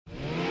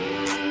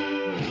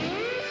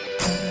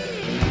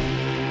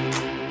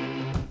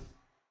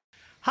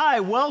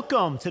Hi,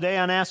 welcome. Today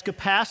on Ask a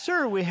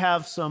Pastor, we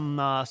have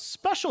some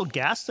special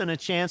guests and a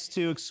chance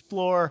to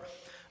explore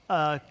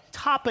a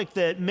topic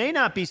that may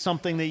not be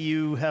something that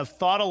you have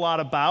thought a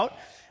lot about.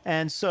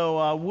 And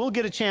so we'll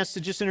get a chance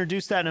to just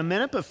introduce that in a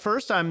minute. But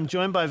first, I'm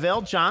joined by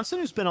Val Johnson,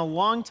 who's been a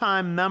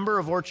longtime member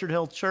of Orchard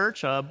Hill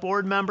Church, a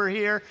board member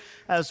here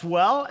as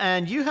well.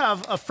 And you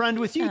have a friend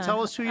with you.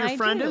 Tell us who your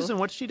friend is and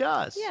what she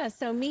does. Yeah,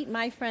 so meet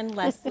my friend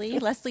Leslie,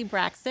 Leslie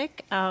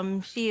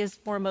Braxick. She is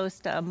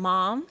foremost a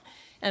mom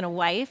and a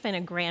wife and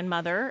a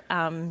grandmother.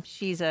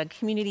 She's a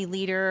community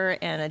leader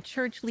and a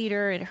church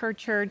leader at her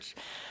church.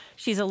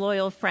 She's a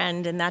loyal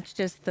friend, and that's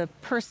just the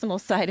personal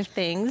side of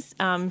things.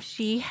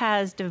 She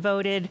has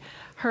devoted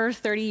her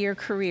 30-year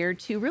career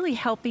to really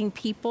helping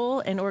people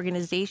and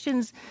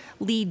organizations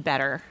lead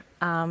better.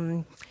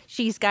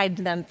 She's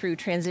guided them through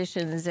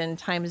transitions in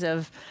times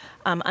of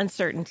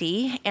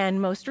uncertainty,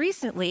 and most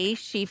recently,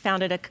 she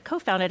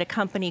co-founded a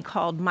company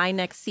called My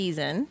Next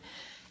Season,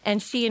 and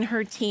she and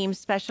her team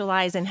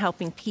specialize in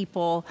helping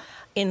people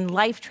in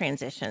life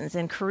transitions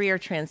and career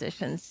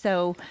transitions.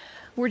 So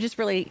we're just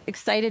really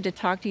excited to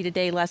talk to you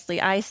today,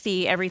 Leslie. I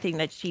see everything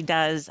that she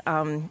does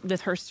with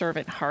her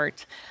servant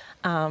heart.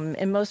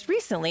 And most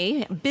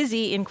recently,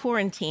 busy in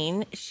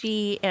quarantine,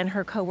 she and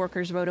her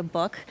coworkers wrote a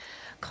book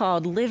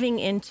called Living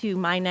into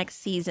My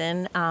Next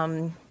Season,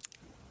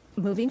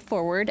 moving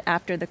forward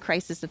after the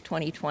crisis of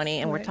 2020.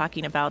 And we're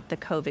talking about the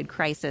COVID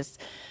crisis.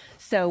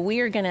 So we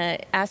are going to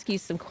ask you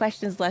some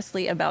questions,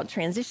 Leslie, about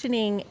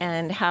transitioning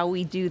and how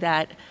we do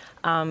that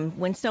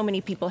when so many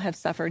people have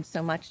suffered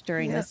so much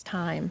during this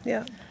time.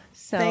 Yeah.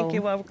 So, thank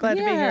you. Well, we're glad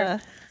to be here.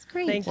 It's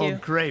great. Thank you. Well,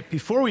 great.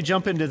 Before we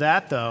jump into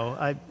that,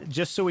 though,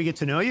 just so we get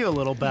to know you a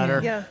little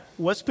better,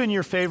 what's been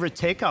your favorite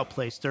takeout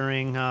place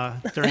during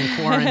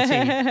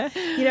quarantine?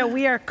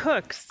 We are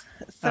cooks.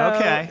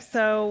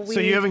 So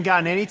you haven't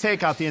gotten any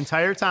takeout the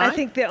entire time? I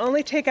think the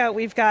only takeout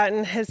we've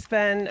gotten has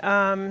been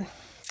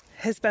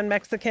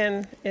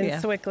Mexican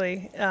in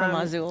Sewickley. From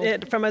Azul.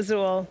 From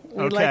Azul.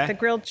 We like the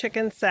grilled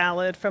chicken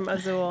salad from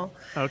Azul.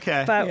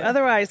 Okay. But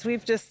otherwise,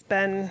 we've just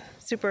been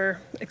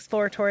super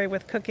exploratory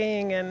with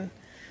cooking and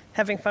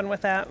having fun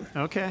with that.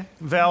 Okay.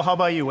 Val, how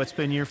about you? What's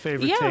been your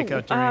favorite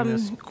takeout during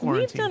this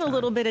quarantine We've done time? a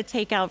little bit of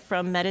takeout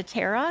from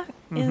Mediterra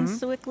in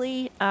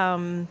Sewickley,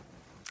 a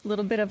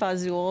little bit of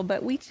Azul,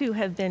 but we too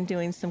have been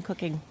doing some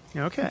cooking.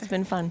 Okay. It's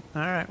been fun.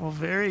 All right. Well,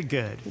 very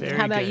good. Very good.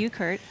 How about you,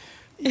 Kurt?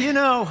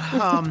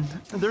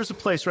 There's a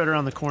place right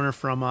around the corner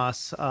from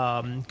us,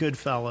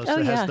 Goodfellas,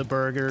 that has the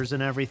burgers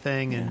and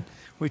everything. And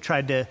we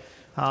tried to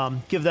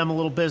give them a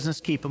little business,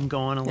 keep them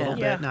going a little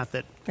bit. Not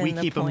that we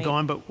keep them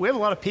going, but we have a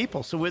lot of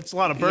people, so it's a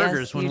lot of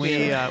burgers when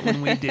we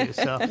do.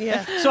 So,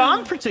 so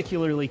I'm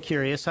particularly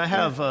curious. I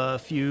have a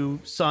few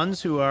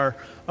sons who are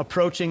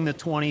approaching the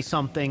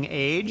 20-something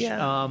age.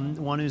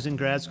 One who's in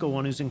grad school,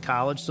 one who's in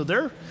college. So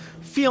they're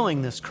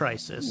feeling this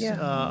crisis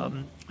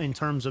in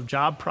terms of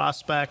job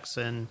prospects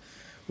and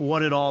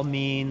what it all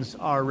means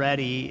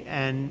already.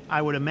 And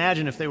I would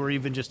imagine if they were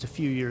even just a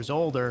few years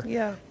older,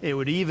 it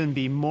would even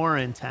be more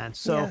intense.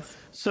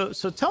 So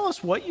tell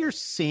us what you're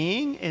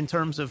seeing in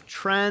terms of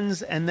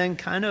trends, and then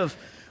kind of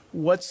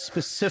what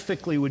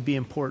specifically would be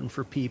important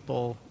for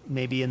people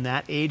maybe in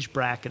that age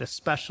bracket,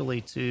 especially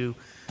to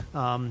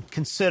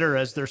consider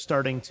as they're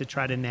starting to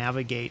try to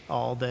navigate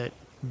all that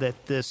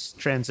this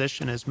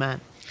transition has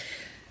meant.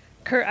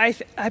 Kurt,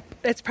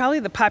 it's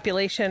probably the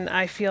population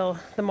I feel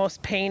the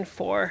most pain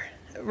for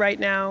right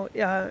now.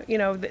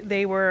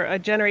 They were a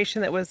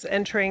generation that was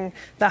entering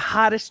the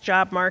hottest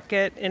job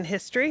market in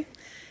history.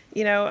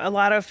 A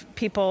lot of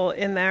people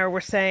in there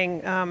were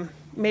saying,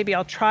 maybe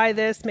I'll try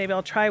this, maybe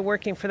I'll try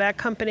working for that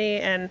company,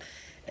 and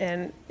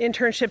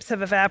internships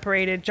have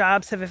evaporated,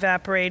 jobs have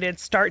evaporated,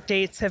 start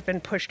dates have been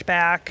pushed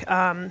back.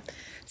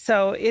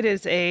 So it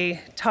is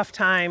a tough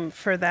time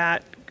for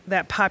that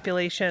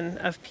population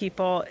of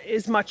people,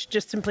 as much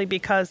just simply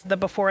because the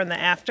before and the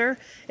after,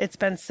 it's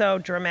been so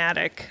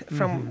dramatic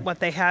from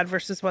what they had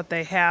versus what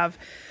they have.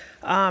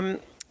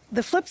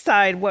 The flip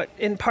side,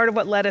 part of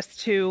what led us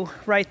to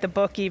write the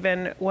book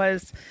even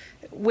was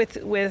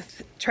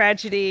with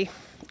tragedy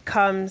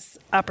comes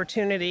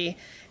opportunity,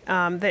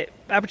 that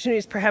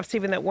opportunities perhaps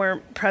even that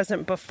weren't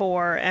present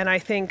before. And I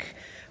think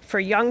for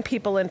young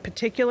people in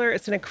particular,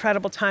 it's an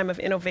incredible time of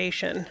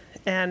innovation.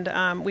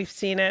 And we've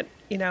seen it,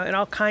 in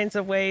all kinds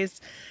of ways,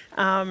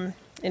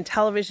 in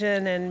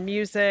television and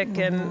music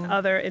and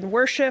in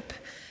worship,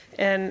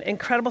 and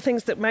incredible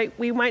things that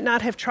we might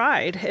not have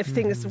tried if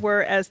things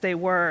were as they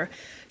were.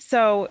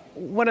 So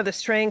one of the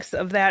strengths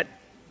of that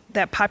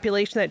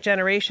population, that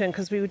generation,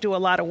 because we would do a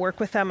lot of work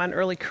with them on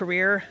early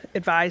career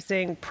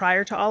advising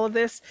prior to all of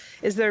this,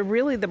 is they're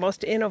really the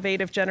most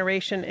innovative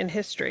generation in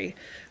history.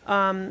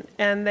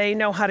 And they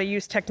know how to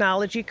use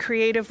technology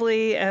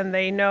creatively, and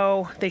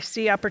they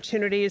see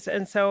opportunities.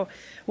 And so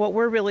what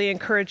we're really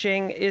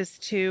encouraging is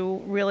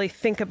to really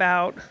think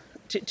about,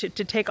 to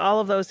take all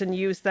of those and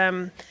use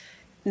them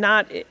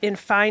not in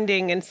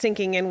finding and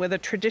sinking in with a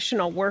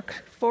traditional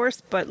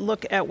workforce, but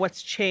look at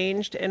what's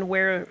changed and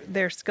where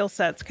their skill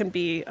sets can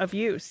be of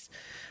use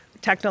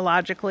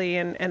technologically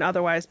and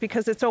otherwise,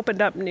 because it's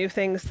opened up new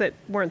things that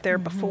weren't there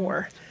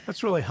before.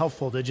 That's really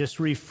helpful to just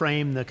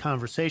reframe the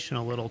conversation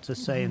a little, to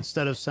say,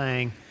 instead of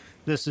saying,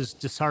 this is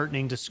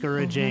disheartening,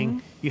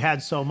 discouraging, you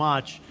had so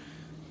much,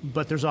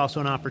 but there's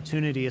also an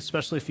opportunity,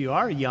 especially if you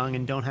are young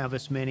and don't have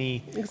as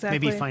many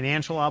maybe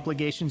financial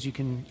obligations. You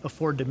can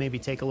afford to maybe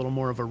take a little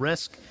more of a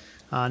risk.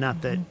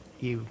 Not that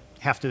you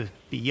have to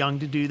be young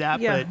to do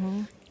that,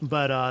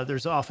 but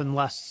there's often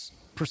less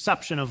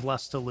perception of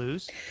less to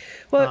lose.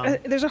 Well,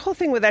 there's a whole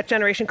thing with that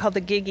generation called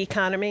the gig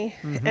economy.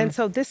 And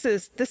so this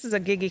is a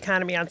gig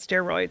economy on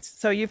steroids.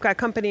 So you've got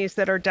companies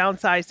that are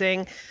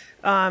downsizing,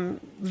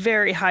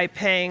 very high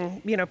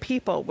paying,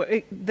 people.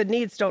 The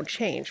needs don't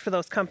change for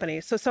those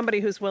companies. So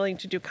somebody who's willing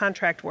to do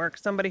contract work,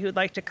 somebody who'd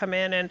like to come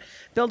in and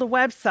build a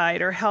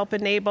website or help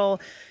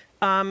enable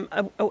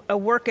a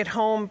work at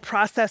home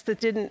process that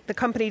the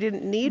company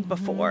didn't need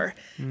before,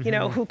 who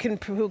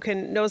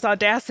knows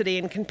Audacity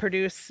and can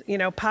produce,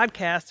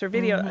 podcasts or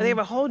video. They have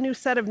a whole new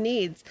set of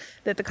needs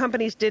that the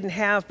companies didn't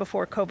have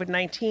before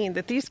COVID-19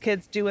 that these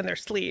kids do in their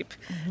sleep.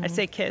 I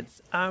say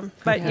kids,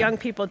 but young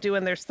people do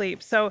in their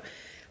sleep. So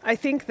I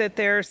think that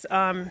there's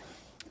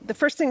the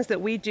first things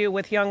that we do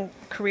with young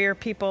career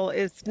people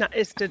is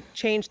to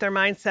change their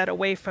mindset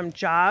away from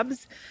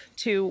jobs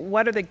to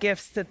what are the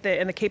gifts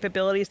and the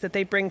capabilities that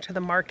they bring to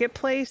the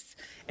marketplace,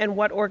 and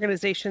what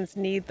organizations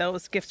need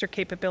those gifts or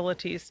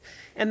capabilities.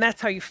 And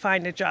that's how you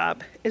find a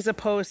job, as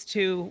opposed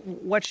to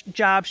what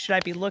job should I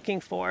be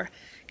looking for?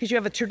 Because you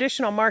have a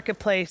traditional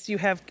marketplace, you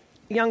have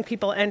young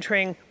people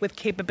entering with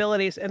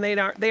capabilities, and they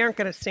aren't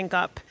going to sync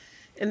up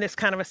in this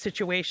kind of a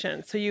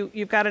situation. So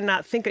you've got to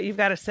not think it. You've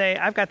got to say,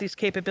 I've got these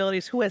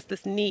capabilities. Who has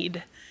this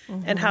need?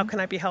 And how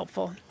can I be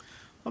helpful?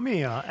 Let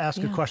me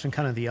ask a question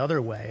kind of the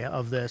other way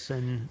of this,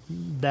 and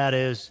that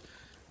is,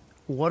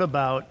 what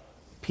about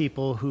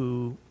people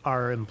who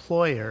are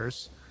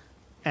employers?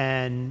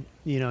 And,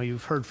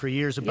 you've heard for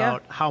years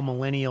about how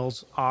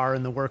millennials are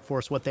in the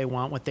workforce, what they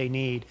want, what they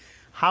need.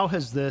 How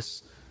has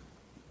this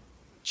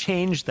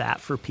changed that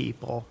for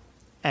people?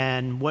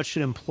 And what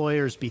should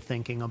employers be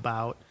thinking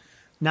about?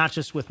 Not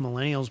just with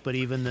millennials, but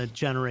even the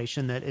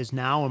generation that is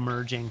now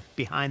emerging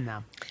behind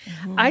them?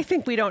 I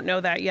think we don't know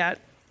that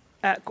yet.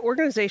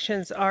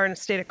 Organizations are in a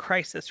state of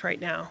crisis right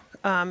now,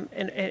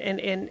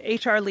 and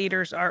HR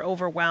leaders are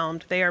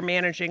overwhelmed. They are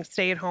managing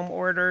stay-at-home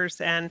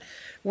orders and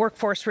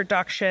workforce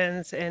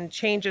reductions and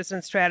changes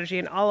in strategy,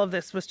 and all of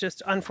this was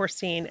just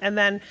unforeseen. And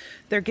then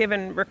they're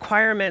given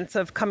requirements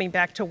of coming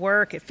back to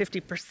work at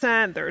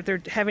 50%.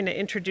 They're having to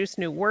introduce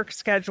new work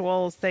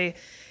schedules.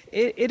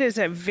 It is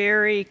a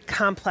very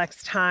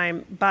complex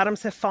time.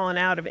 Bottoms have fallen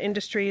out of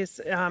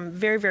industries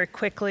very, very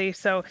quickly.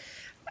 So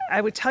I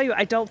would tell you,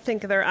 I don't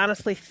think they're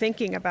honestly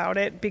thinking about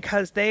it,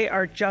 because they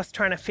are just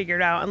trying to figure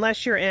it out.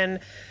 Unless you're in,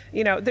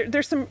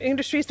 there's some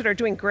industries that are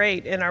doing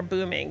great and are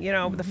booming.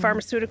 The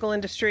pharmaceutical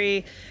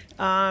industry,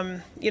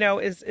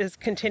 is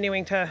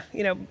continuing to,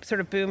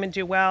 sort of boom and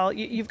do well.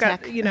 You've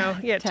got,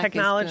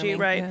 technology,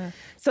 right? Yeah.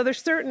 So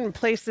there's certain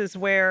places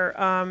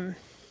where,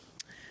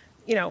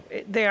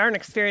 they aren't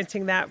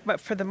experiencing that,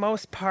 but for the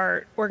most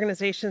part,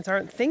 organizations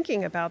aren't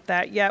thinking about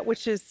that yet,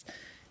 which is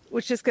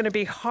going to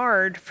be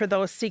hard for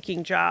those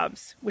seeking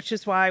jobs, which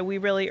is why we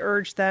really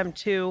urge them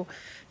to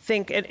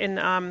think.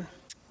 And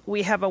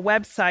we have a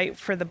website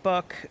for the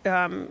book,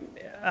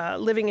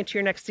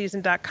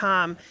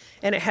 livingintoyournextseason.com,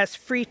 and it has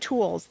free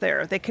tools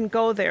there. They can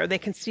go there. They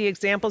can see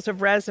examples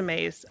of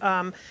resumes,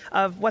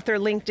 of what their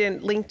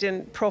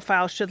LinkedIn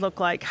profile should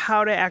look like,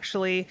 how to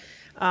actually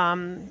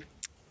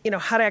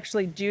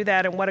do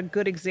that, and what a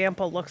good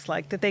example looks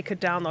like that they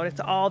could download. It's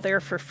all there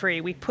for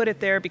free. We put it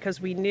there because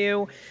we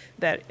knew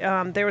that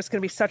there was going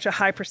to be such a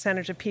high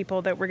percentage of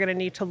people that were going to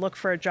need to look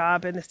for a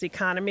job in this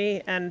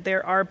economy, and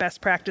there are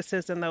best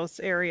practices in those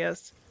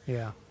areas.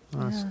 Yeah,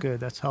 that's good.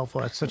 That's helpful.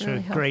 That's such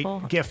really a great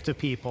gift to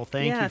people.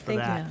 Thank you for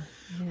that.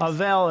 Yes.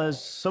 Val,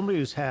 as somebody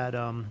who's had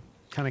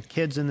kind of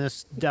kids in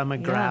this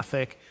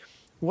demographic,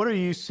 what are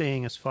you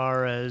seeing as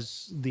far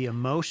as the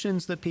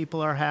emotions that people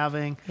are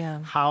having,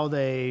 how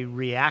they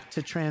react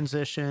to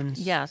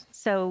transitions? Yes.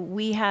 So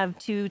we have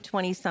two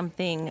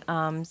 20-something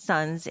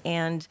sons,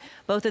 and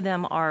both of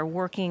them are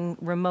working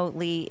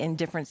remotely in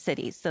different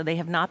cities. So they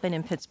have not been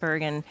in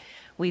Pittsburgh, and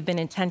we've been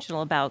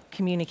intentional about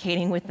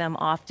communicating with them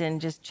often,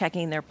 just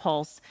checking their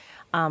pulse.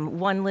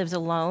 One lives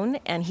alone,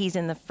 and he's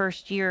in the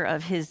first year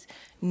of his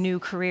new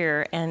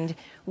career. And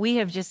we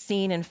have just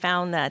seen and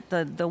found that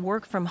the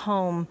work from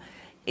home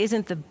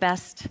isn't the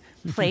best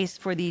place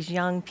for these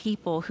young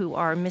people who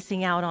are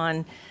missing out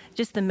on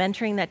just the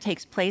mentoring that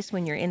takes place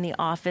when you're in the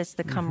office,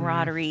 the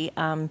camaraderie.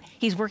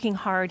 He's working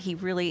hard. He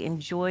really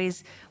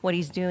enjoys what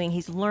he's doing.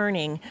 He's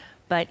learning,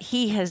 but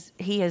he has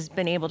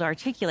been able to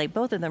articulate,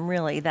 both of them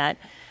really, that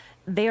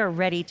they are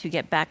ready to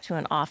get back to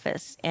an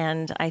office.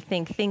 And I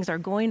think things are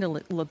going to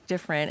look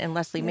different. And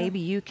Leslie, maybe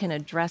you can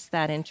address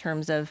that in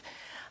terms of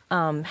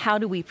how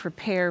do we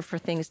prepare for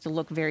things to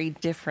look very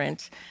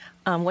different?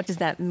 What does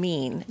that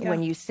mean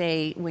when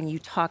you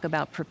talk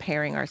about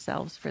preparing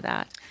ourselves for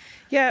that?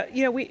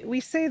 Yeah, we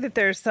say that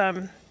there's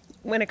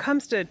when it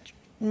comes to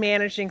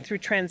managing through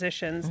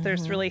transitions.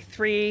 There's really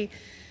 3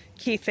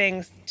 key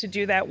things to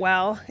do that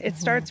well. It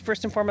starts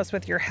first and foremost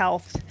with your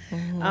health.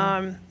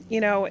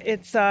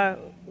 It's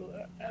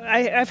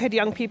I've had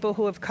young people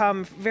who have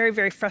come very,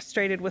 very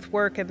frustrated with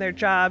work and their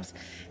jobs.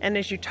 And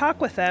as you talk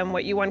with them,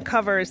 what you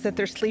uncover is that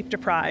they're sleep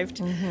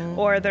deprived,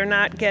 or they're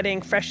not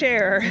getting fresh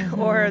air,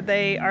 or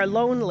they are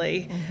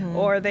lonely,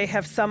 or they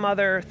have some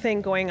other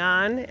thing going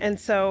on. And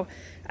so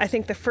I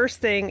think the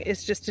first thing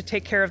is just to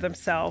take care of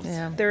themselves.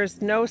 Yeah.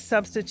 There's no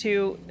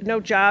substitute,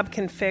 no job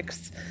can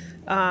fix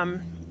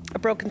a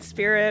broken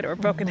spirit or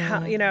broken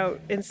health,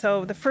 and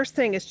so the first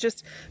thing is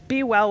just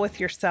be well with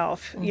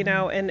yourself,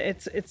 and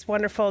it's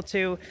wonderful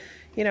to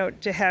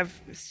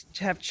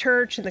have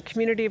church and the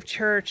community of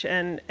church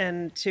and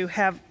to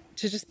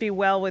just be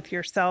well with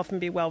yourself and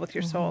be well with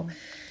your soul.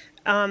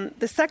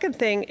 The second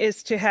thing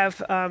is to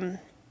have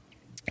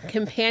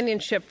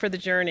companionship for the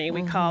journey,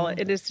 we call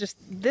it.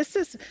 This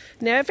is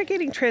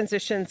navigating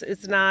transitions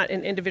is not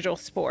an individual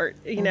sport.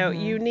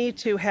 You need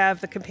to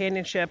have the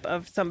companionship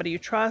of somebody you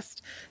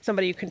trust,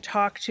 somebody you can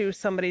talk to,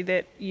 somebody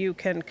that you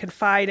can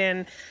confide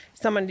in,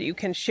 someone that you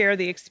can share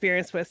the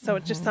experience with. So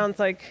it just sounds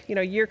like,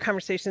 your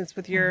conversations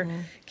with your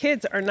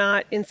kids are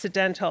not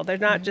incidental. They're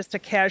not just a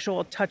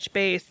casual touch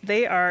base.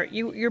 They are,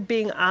 you're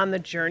being on the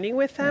journey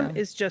with them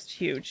is just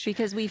huge.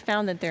 Because we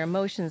found that their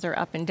emotions are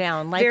up and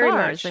down, like Very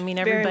ours. much, I mean,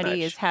 very everybody much.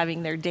 is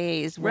having their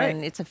days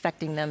when it's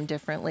affecting them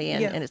differently,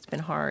 and it's been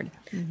hard.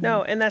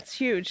 No, and that's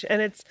huge.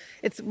 And it's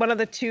one of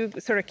the 2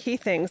 sort of key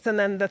things. And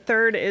then the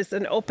third is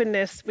an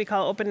openness. We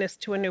call openness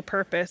to a new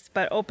purpose,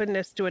 but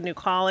openness to a new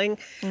calling.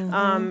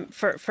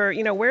 For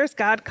where's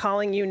God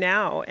calling you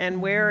now?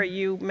 And where are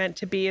you meant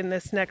to be in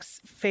this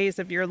next phase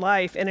of your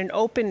life? And an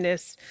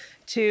openness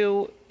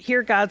to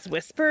hear God's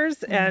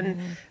whispers and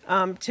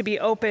to be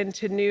open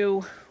to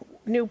new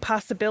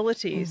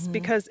possibilities,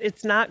 because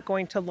it's not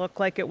going to look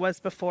like it was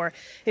before.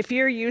 If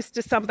you're used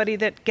to somebody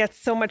that gets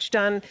so much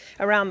done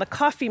around the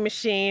coffee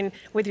machine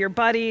with your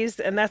buddies,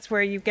 and that's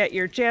where you get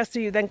your jazz, so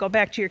you then go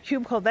back to your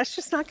cubicle, that's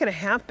just not going to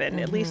happen,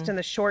 at least in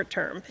the short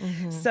term.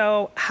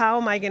 So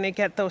how am I going to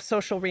get those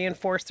social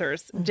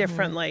reinforcers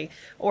differently?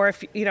 Or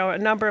if, a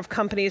number of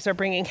companies are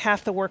bringing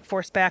half the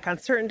workforce back on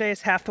certain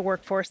days, half the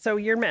workforce, so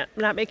you're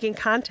not making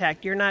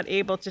contact. You're not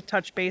able to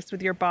touch base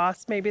with your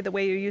boss maybe the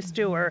way you used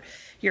to, or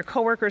your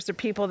coworkers or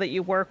people that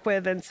you work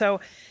with. And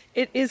so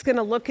it is going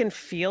to look and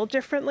feel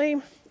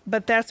differently,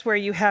 but that's where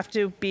you have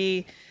to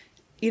be,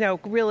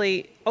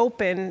 really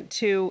open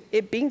to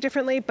it being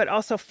differently, but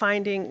also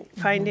finding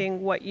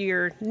what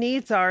your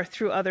needs are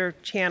through other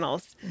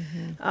channels.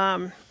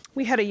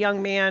 We had a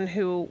young man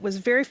who was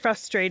very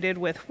frustrated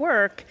with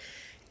work,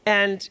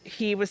 and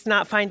he was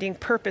not finding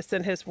purpose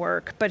in his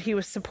work, but he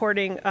was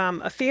supporting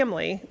a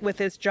family with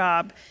his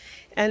job.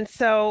 And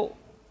so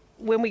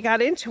when we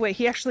got into it,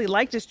 he actually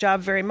liked his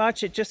job very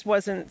much. It just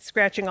wasn't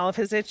scratching all of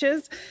his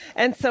itches.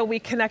 And so we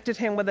connected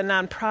him with a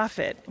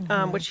nonprofit,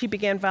 which he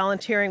began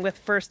volunteering with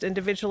first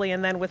individually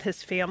and then with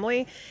his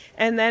family.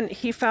 And then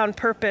he found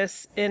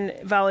purpose in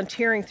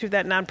volunteering through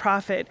that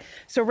nonprofit.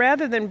 So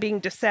rather than being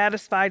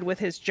dissatisfied with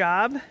his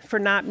job for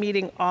not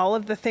meeting all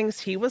of the things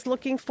he was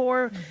looking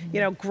for,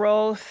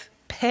 growth,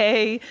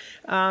 pay,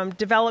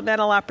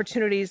 developmental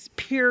opportunities,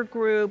 peer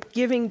group,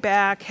 giving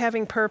back,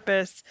 having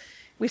purpose,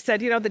 we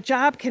said, the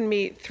job can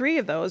meet 3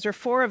 of those or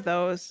 4 of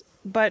those,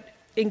 but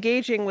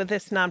engaging with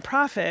this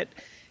nonprofit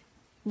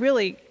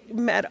really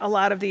met a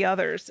lot of the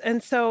others.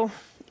 And so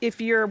if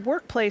your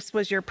workplace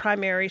was your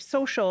primary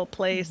social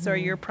place or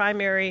your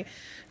primary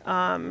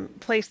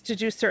place to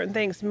do certain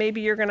things,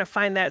 maybe you're going to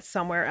find that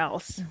somewhere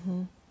else.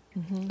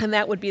 And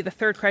that would be the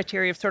third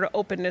criteria of sort of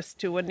openness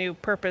to a new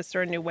purpose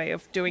or a new way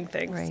of doing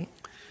things.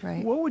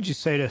 Right. What would you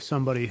say to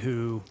somebody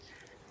who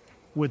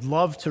would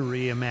love to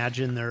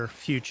reimagine their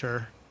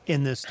future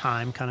in this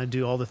time, kind of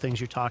do all the things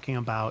you're talking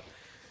about,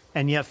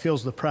 and yet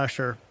feels the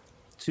pressure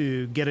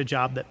to get a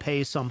job that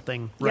pays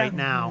something right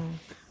now?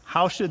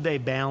 How should they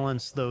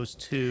balance those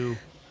 2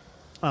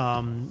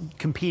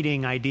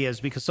 competing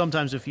ideas? Because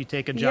sometimes if you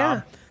take a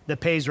job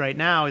that pays right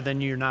now, then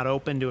you're not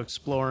open to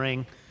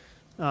exploring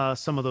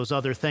some of those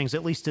other things,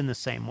 at least in the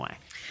same way.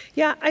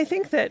 Yeah, I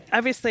think that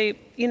obviously,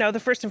 the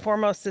first and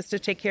foremost is to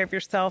take care of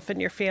yourself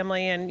and your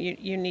family, and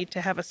you need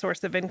to have a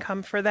source of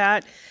income for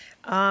that.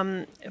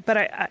 But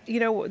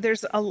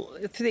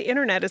the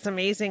internet is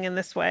amazing in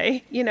this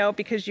way,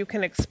 because you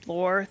can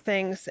explore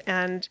things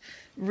and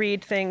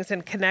read things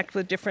and connect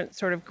with different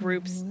sort of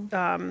groups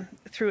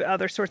through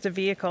other sorts of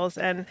vehicles.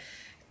 And,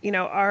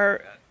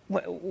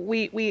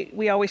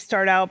 we always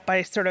start out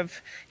by sort of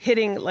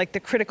hitting like the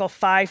critical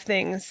 5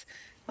 things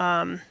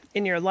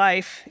in your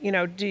life.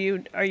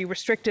 Are you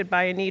restricted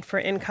by a need for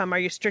income? Are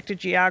you restricted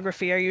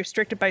geography? Are you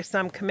restricted by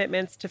some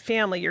commitments to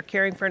family? You're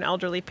caring for an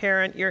elderly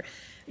parent.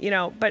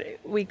 But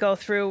we go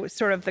through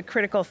sort of the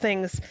critical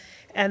things,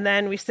 and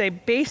then we say,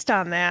 based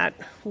on that,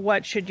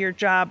 what should your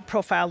job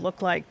profile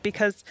look like?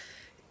 Because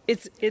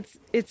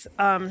it's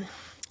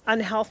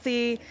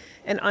unhealthy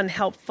and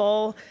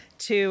unhelpful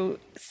to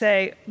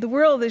say the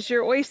world is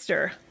your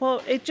oyster.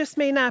 Well, it just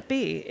may not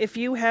be. If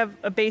you have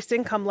a base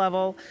income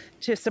level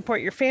to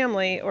support your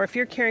family, or if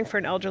you're caring for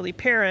an elderly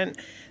parent,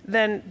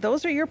 then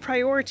those are your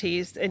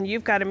priorities and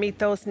you've got to meet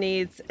those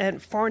needs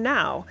and for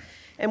now.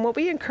 And what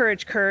we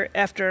encourage, Kurt,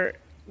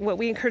 what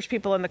we encourage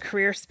people in the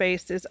career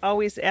space is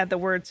always add the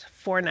words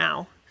 "for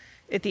now"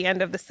 at the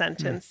end of the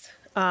sentence.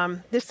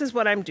 This is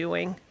what I'm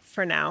doing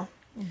for now.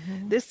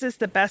 Mm-hmm. This is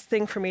the best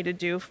thing for me to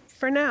do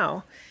for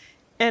now.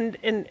 And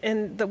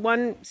the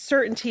one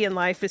certainty in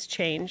life is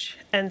change.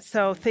 And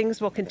so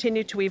things will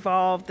continue to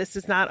evolve. This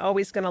is not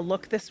always going to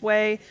look this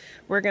way.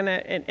 We're going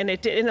to, and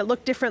it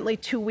looked differently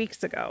 2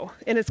 weeks ago.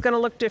 And it's going to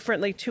look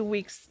differently 2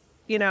 weeks,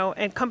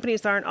 and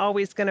companies aren't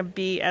always going to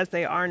be as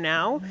they are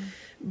now. Mm-hmm.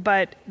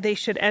 But they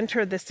should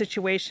enter the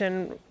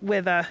situation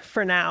with a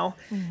for now,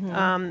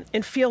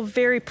 and feel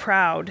very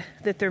proud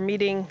that they're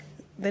meeting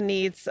the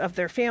needs of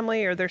their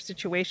family or their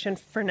situation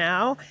for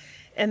now.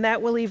 And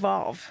that will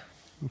evolve.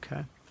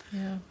 Okay.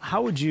 Yeah.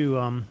 How would you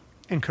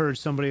encourage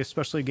somebody,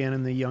 especially again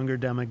in the younger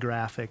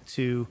demographic,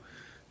 to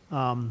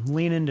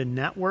lean into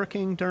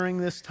networking during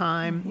this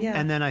time? Yeah.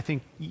 And then I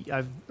think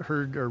I've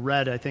heard or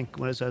read, I think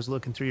as I was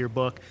looking through your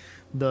book,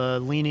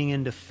 the leaning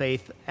into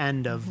faith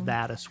end of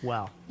that as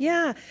well.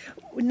 Yeah.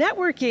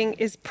 Networking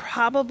is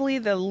probably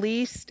the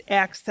least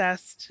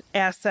accessed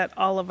asset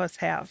all of us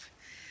have.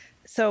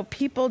 So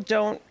people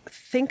don't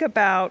think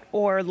about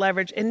or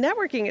leverage. And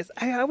networking is,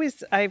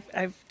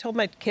 I've told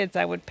my kids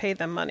I would pay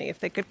them money if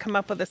they could come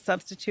up with a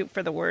substitute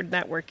for the word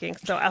networking.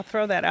 So I'll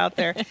throw that out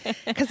there.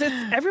 Because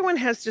everyone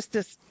has just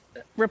this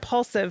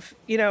repulsive,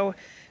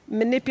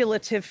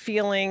 manipulative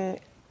feeling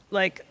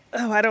like,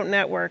 oh, I don't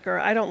network, or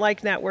I don't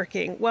like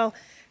networking. Well,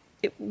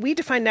 we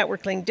define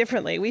networking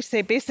differently. We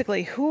say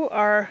basically, who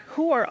are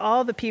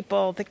all the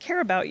people that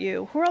care about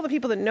you? Who are all the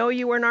people that know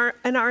you and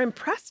are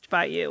impressed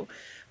by you?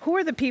 Who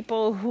are the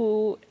people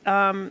who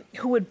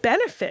would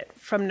benefit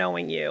from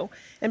knowing you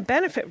and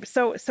benefit?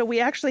 So we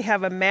actually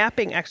have a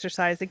mapping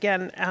exercise.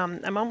 Again,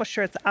 I'm almost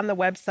sure it's on the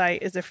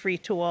website, is a free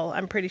tool.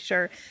 I'm pretty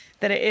sure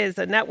that it is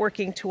a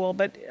networking tool,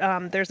 but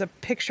there's a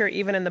picture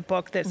even in the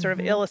book that sort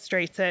of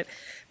illustrates it.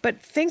 But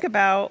think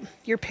about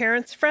your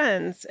parents'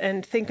 friends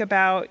and think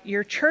about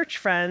your church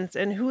friends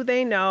and who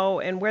they know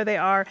and where they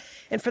are.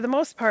 And for the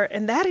most part,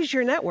 and that is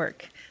your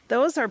network.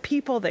 Those are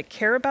people that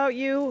care about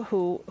you,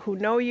 who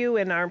know you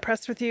and are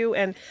impressed with you.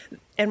 And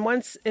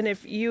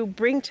if you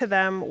bring to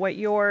them what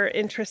your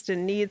interests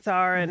and needs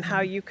are and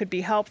how you could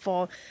be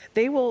helpful,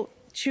 they will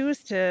choose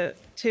to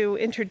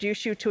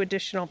introduce you to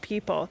additional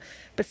people.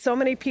 But so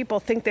many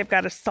people think they've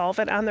got to solve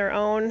it on their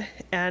own.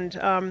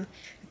 And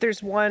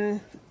there's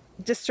one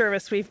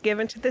disservice we've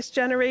given to this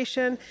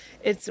generation.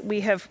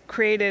 We have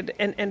created,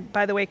 and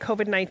by the way,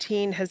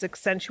 COVID-19 has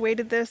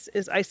accentuated this,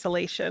 is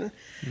isolation,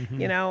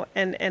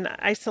 and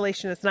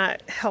isolation is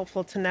not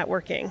helpful to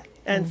networking.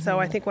 And so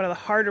I think one of the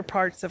harder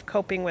parts of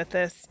coping with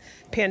this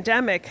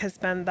pandemic has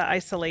been the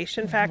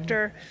isolation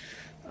factor.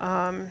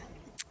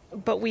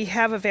 But we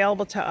have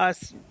available to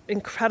us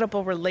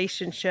incredible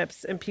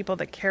relationships and people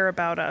that care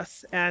about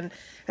us. And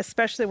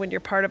especially when you're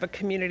part of a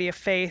community of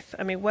faith.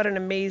 I mean, what an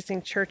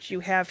amazing church you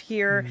have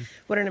here.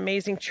 What an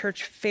amazing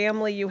church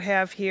family you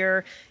have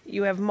here.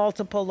 You have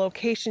multiple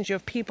locations. You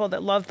have people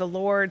that love the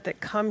Lord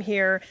that come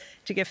here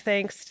to give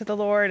thanks to the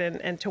Lord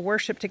and to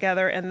worship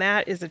together. And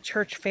that is a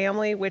church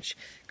family, which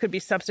could be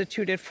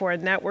substituted for a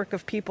network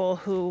of people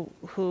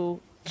who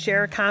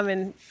share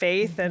common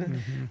faith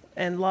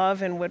and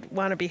love and would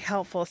want to be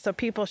helpful. So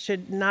people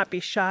should not be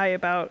shy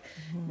about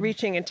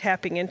reaching and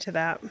tapping into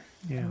that.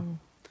 Yeah.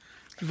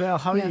 Val,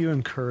 how do you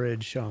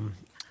encourage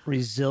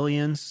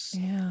resilience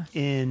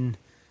in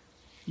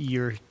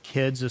your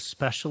kids,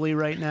 especially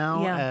right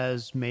now,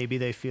 as maybe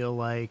they feel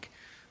like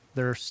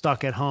they're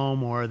stuck at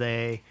home or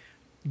they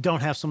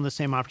don't have some of the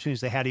same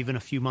opportunities they had even a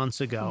few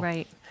months ago?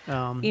 Right.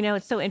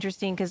 It's so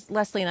interesting because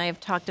Leslie and I have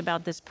talked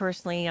about this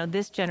personally.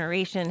 This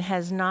generation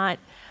has not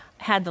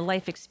had the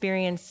life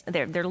experience.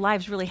 Their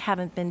lives really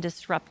haven't been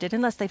disrupted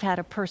unless they've had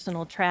a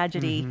personal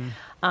tragedy.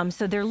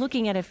 So they're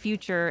looking at a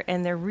future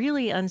and they're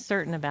really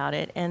uncertain about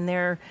it. And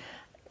they're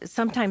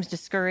sometimes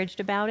discouraged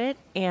about it.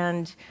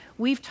 And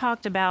we've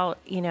talked about,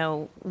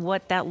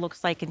 what that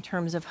looks like in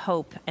terms of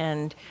hope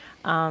and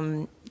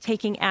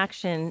taking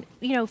action,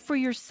 for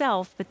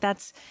yourself, but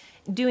that's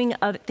doing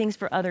other things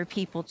for other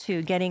people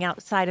too, getting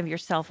outside of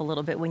yourself a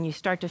little bit when you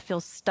start to feel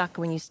stuck,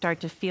 when you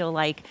start to feel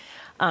like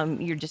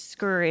you're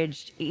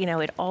discouraged.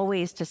 It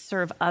always to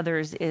serve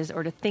others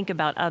or to think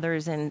about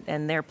others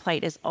and their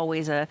plight is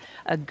always a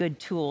good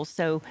tool.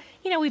 So,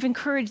 we've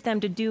encouraged them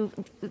to do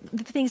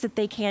the things that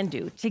they can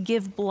do, to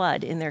give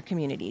blood in their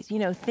communities,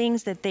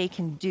 things that they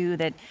can do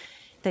that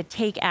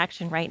take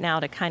action right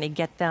now to kind of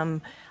get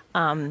them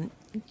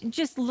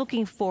just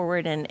looking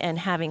forward and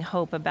having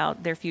hope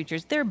about their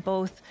futures. They're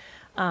both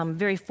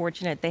very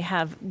fortunate. They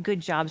have good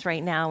jobs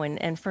right now,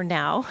 and for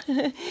now,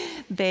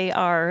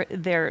 they're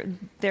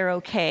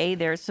okay.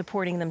 They're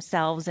supporting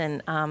themselves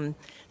and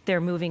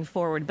they're moving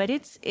forward. But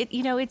it's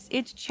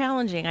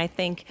challenging, I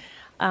think.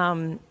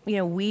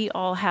 we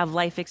all have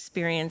life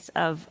experience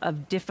of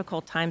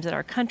difficult times that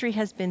our country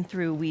has been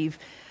through. We've,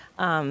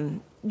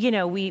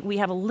 we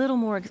have a little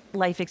more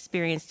life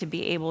experience to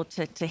be able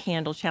to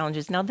handle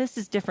challenges. Now, this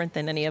is different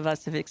than any of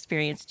us have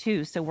experienced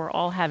too. So we're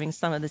all having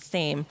some of the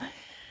same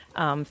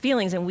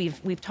feelings, and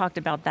we've talked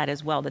about that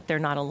as well, that they're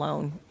not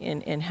alone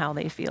in how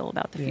they feel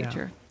about the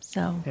future.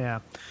 So yeah,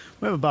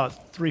 we have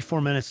about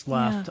 3-4 minutes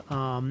left.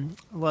 Yeah.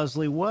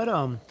 Leslie, what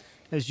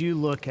as you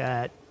look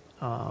at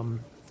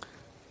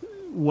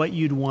what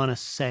you'd want to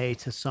say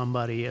to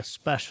somebody,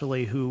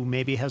 especially who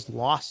maybe has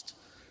lost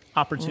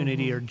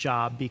opportunity or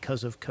job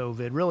because of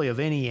COVID, really of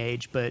any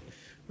age, but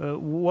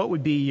what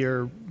would be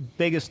your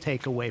biggest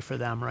takeaway for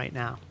them right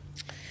now?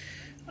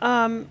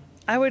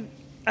 I would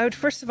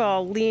first of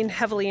all lean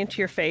heavily into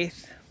your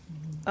faith.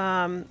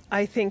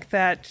 I think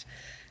that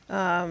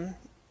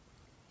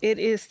it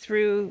is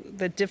through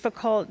the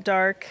difficult,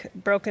 dark,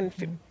 broken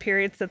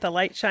periods that the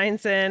light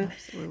shines in.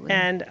 Absolutely.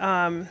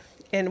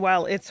 And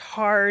while it's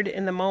hard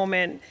in the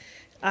moment,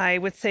 I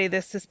would say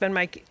this has been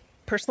my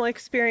personal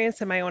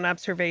experience and my own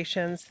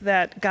observations,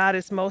 that God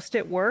is most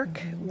at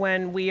work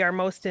when we are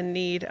most in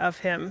need of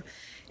Him.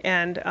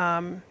 And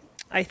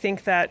I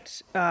think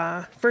that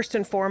first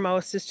and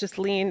foremost is just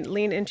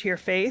lean into your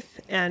faith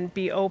and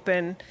be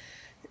open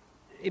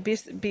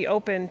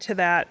to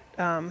that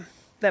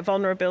that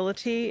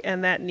vulnerability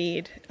and that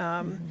need.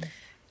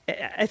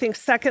 I think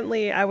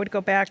secondly, I would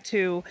go back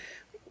to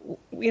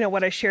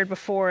what I shared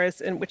before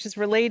which is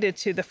related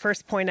to the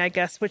first point, I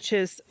guess, which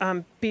is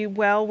be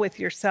well with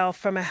yourself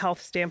from a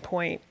health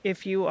standpoint.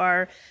 If you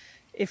are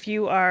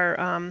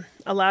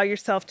allow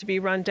yourself to be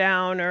run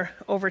down or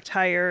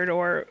overtired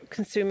or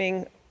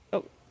consuming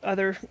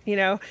other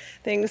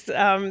things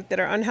that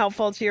are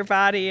unhelpful to your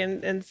body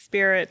and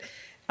spirit,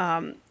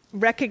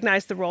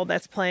 recognize the role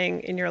that's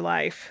playing in your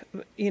life,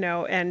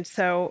 and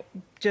so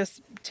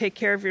just take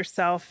care of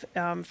yourself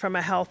from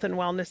a health and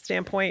wellness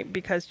standpoint,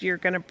 because you're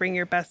going to bring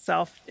your best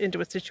self into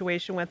a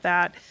situation with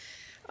that.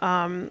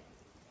 And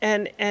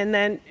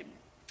then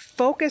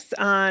focus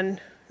on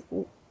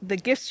the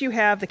gifts you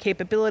have, the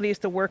capabilities,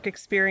 the work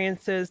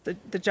experiences,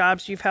 the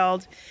jobs you've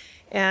held,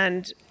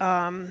 and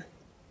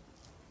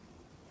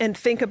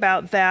think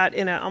about that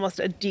in almost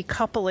a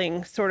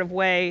decoupling sort of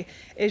way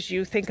as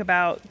you think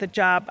about the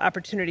job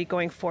opportunity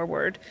going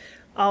forward.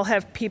 I'll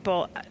have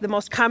people, the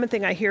most common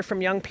thing I hear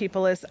from young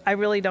people is, I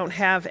really don't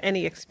have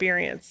any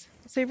experience.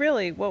 I say,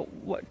 really? Well,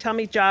 tell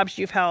me jobs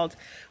you've held.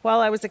 Well,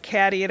 I was a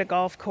caddy at a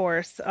golf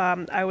course.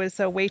 I was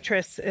a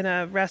waitress in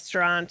a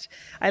restaurant.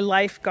 I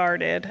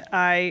lifeguarded.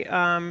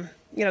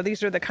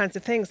 These are the kinds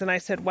of things. And I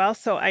said, well,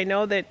 so I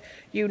know that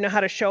you know how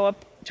to show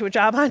up to a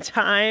job on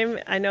time.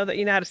 I know that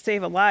you know how to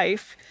save a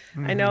life.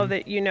 I know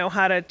that you know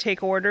how to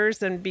take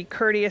orders and be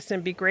courteous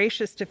and be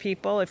gracious to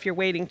people if you're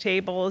waiting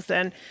tables.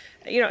 And,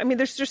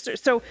 there's just,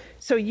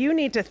 so you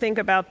need to think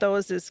about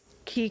those as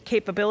key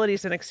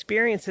capabilities and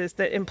experiences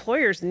that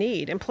employers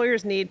need.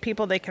 Employers need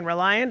people they can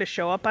rely on to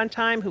show up on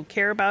time, who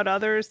care about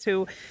others,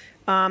 who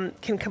can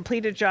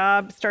complete a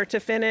job start to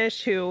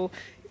finish,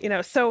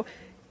 so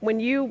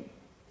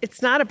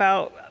it's not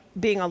about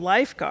being a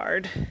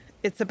lifeguard.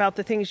 It's about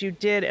the things you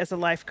did as a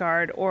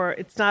lifeguard, or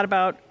it's not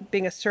about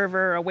being a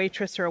server, a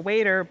waitress, or a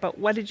waiter, but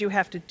what did you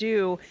have to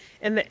do?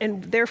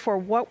 And therefore,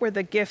 what were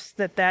the gifts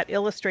that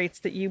illustrates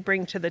that you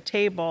bring to the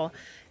table?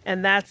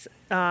 And that's,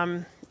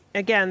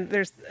 again,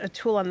 there's a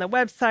tool on the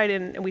website,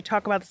 and we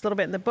talk about this a little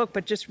bit in the book,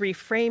 but just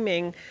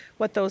reframing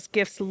what those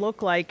gifts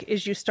look like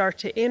as you start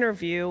to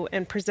interview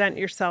and present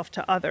yourself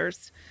to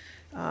others.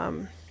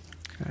 Okay.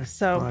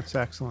 Well, that's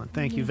excellent.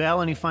 Thank you.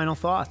 Val, any final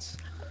thoughts?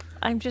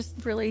 I'm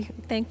just really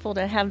thankful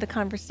to have the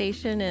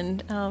conversation,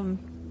 and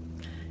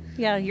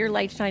your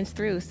light shines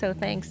through. So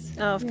thanks.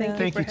 Oh,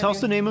 thank you. Tell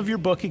us the name of your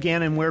book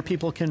again and where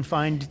people can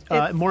find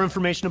more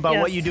information about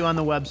what you do on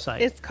the website.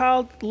 It's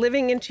called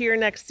Living into Your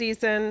Next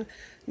Season,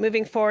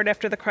 Moving Forward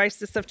After the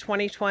Crisis of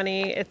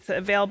 2020. It's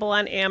available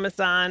on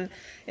Amazon,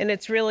 and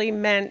it's really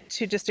meant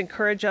to just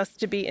encourage us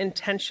to be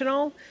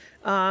intentional.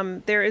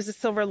 There is a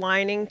silver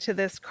lining to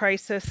this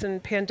crisis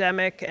and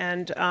pandemic,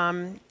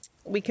 and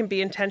we can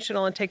be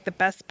intentional and take the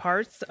best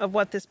parts of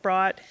what this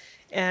brought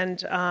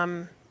and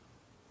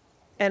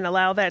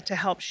allow that to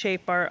help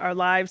shape our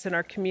lives and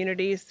our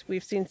communities.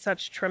 We've seen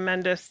such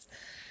tremendous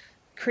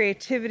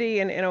creativity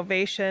and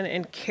innovation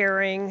and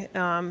caring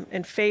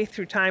and faith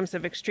through times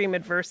of extreme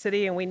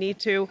adversity, and we need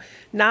to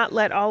not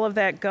let all of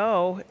that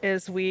go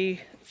as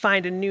we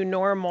find a new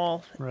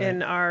normal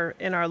in our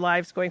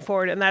lives going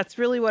forward. And that's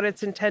really what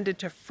it's intended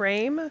to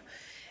frame.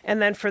 And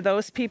then for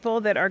those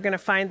people that are going to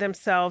find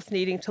themselves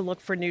needing to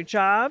look for new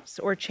jobs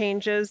or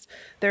changes,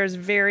 there's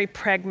very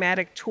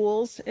pragmatic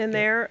tools in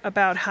there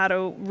about how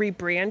to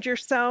rebrand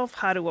yourself,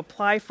 how to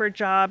apply for a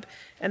job.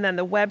 And then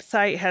the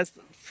website has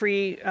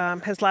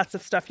has lots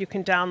of stuff you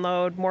can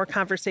download, more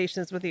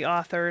conversations with the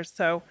authors.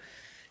 So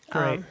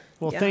great.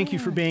 Thank you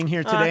for being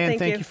here today, and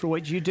thank you for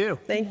what you do.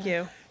 Thank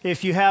you.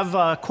 If you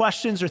have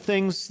questions or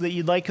things that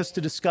you'd like us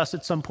to discuss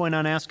at some point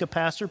on Ask a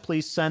Pastor,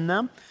 please send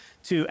them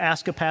to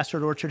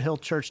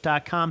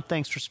askapastor@orchardhillchurch.com.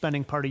 Thanks for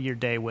spending part of your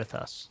day with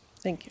us.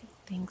 Thank you.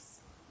 Thanks.